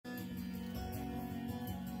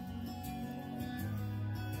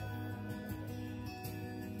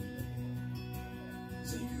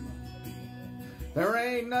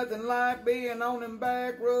Ain't nothing like being on them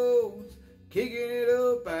back roads, kicking it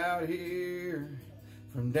up out here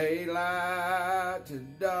from daylight to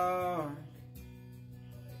dark.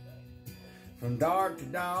 From dark to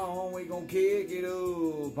dawn, we gon' kick it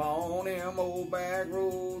up on them old back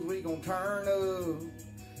roads. We gon' turn up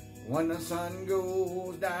when the sun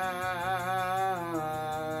goes down.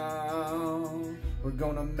 We're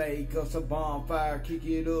gonna make us a bonfire, kick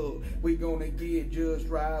it up. We gonna get just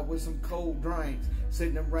right with some cold drinks,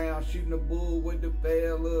 sitting around shooting a bull with the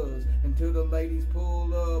fellas until the ladies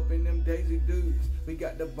pull up in them Daisy Dukes. We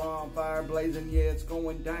got the bonfire blazing, yeah, it's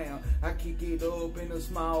going down. I kick it up in a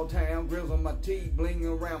small town, grills on my teeth, bling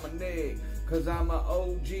around my neck, cause I'm a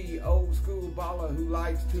OG, old school baller who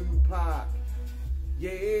likes Tupac.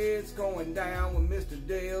 Yeah, it's going down with Mr.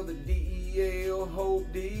 Dale, the DEL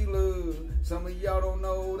Hope Dealer. Some of y'all don't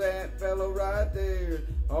know that fella right there.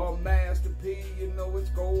 Oh, Master P, you know it's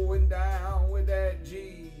going down with that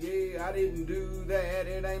G. Yeah, I didn't do that,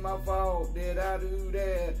 it ain't my fault. Did I do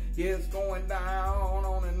that? Yeah, it's going down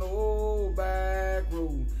on an old back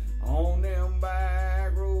road, on them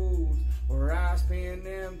back roads, where I spin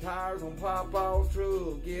them tires on Papa's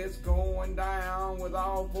truck. Yeah, it's going down with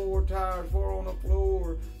all four tires, four on the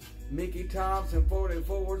floor. Mickey Thompson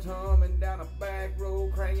 44's humming down a back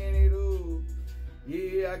road, cranking it up.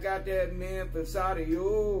 Yeah, I got that Memphis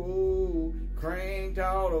audio cranked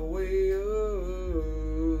all the way up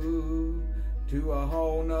to a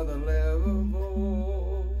whole nother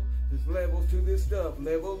level. There's levels to this stuff,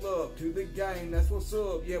 level up to the game, that's what's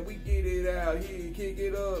up. Yeah, we get it out here, kick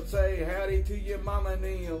it up, say howdy to your mama and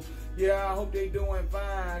them. Yeah, I hope they doing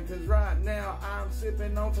fine, cause right now I'm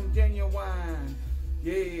sipping on some genuine.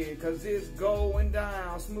 Yeah, cause it's going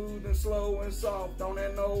down, smooth and slow and soft on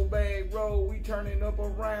that old back road. We turning up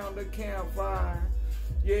around the campfire.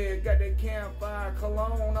 Yeah, got that campfire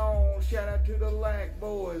cologne on. Shout out to the Lack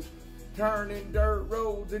boys, turning dirt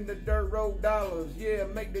roads into dirt road dollars. Yeah,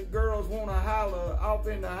 make the girls wanna holler off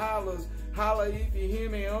in the hollers. Holler if you hear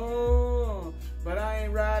me, oh, but I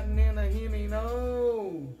ain't riding in a Hemi,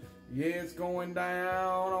 no. Yeah, it's going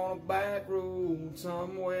down on a back road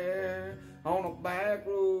somewhere, on a back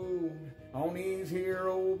road, on these here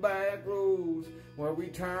old back roads where we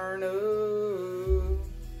turn up.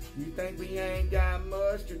 You think we ain't got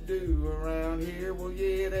much to do around here? Well,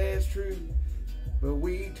 yeah, that's true. But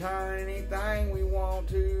we turn anything we want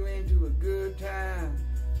to into a good time.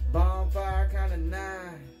 Bonfire kind of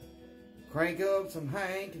night. Crank up some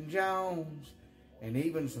Hank and Jones and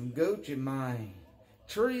even some Gucci Mane.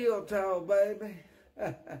 Trio talk, baby.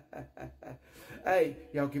 Hey,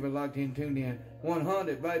 y'all keep it locked in, tuned in.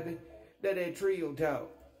 100, baby. That trio talk.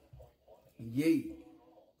 Yeah.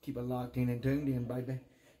 Keep it locked in and tuned in, baby.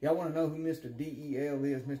 Y'all want to know who Mr. DEL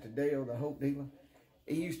is? Mr. Dale, the Hope Dealer.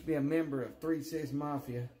 He used to be a member of 3 6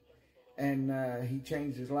 Mafia. And he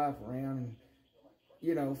changed his life around and,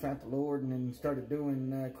 you know, found the Lord and then started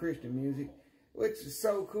doing Christian music, which is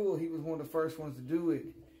so cool. He was one of the first ones to do it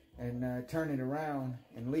and turn it around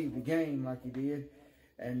and leave the game like he did.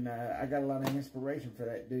 And I got a lot of inspiration for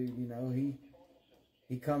that dude. You know,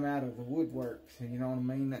 he come out of the woodworks, and you know what I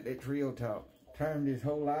mean, that trio talk turned his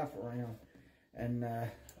whole life around, and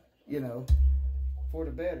you know, for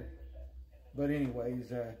the better. But anyways,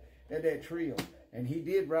 that trio, and he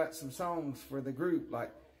did write some songs for the group,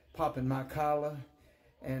 like Popping My Collar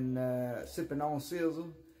and Sipping on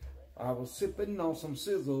Sizzle. I was sipping on some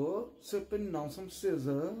sizzle, sipping on some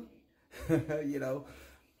scissor, you know.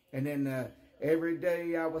 And then every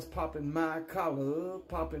day I was popping my collar,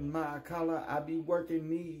 I be working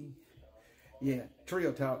me. Yeah,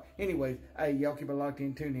 trio talk. Anyways, hey, y'all keep it locked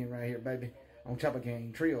in, tune in right here, baby, on Chopper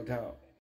Gang, trio talk.